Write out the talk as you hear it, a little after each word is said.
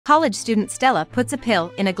College student Stella puts a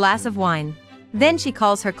pill in a glass of wine. Then she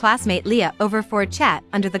calls her classmate Leah over for a chat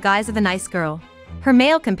under the guise of a nice girl. Her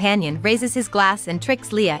male companion raises his glass and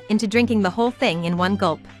tricks Leah into drinking the whole thing in one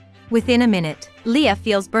gulp. Within a minute, Leah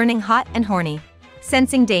feels burning hot and horny.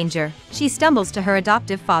 Sensing danger, she stumbles to her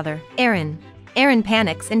adoptive father, Aaron. Aaron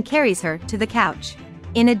panics and carries her to the couch.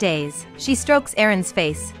 In a daze, she strokes Aaron's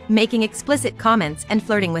face, making explicit comments and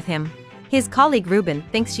flirting with him. His colleague Ruben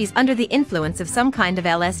thinks she's under the influence of some kind of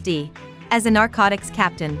LSD. As a narcotics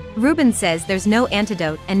captain, Ruben says there's no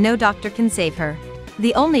antidote and no doctor can save her.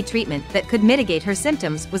 The only treatment that could mitigate her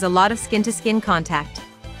symptoms was a lot of skin-to-skin contact.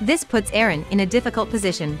 This puts Aaron in a difficult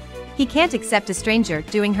position. He can't accept a stranger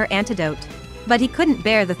doing her antidote. But he couldn't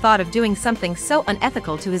bear the thought of doing something so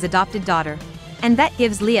unethical to his adopted daughter. And that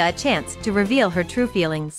gives Leah a chance to reveal her true feelings.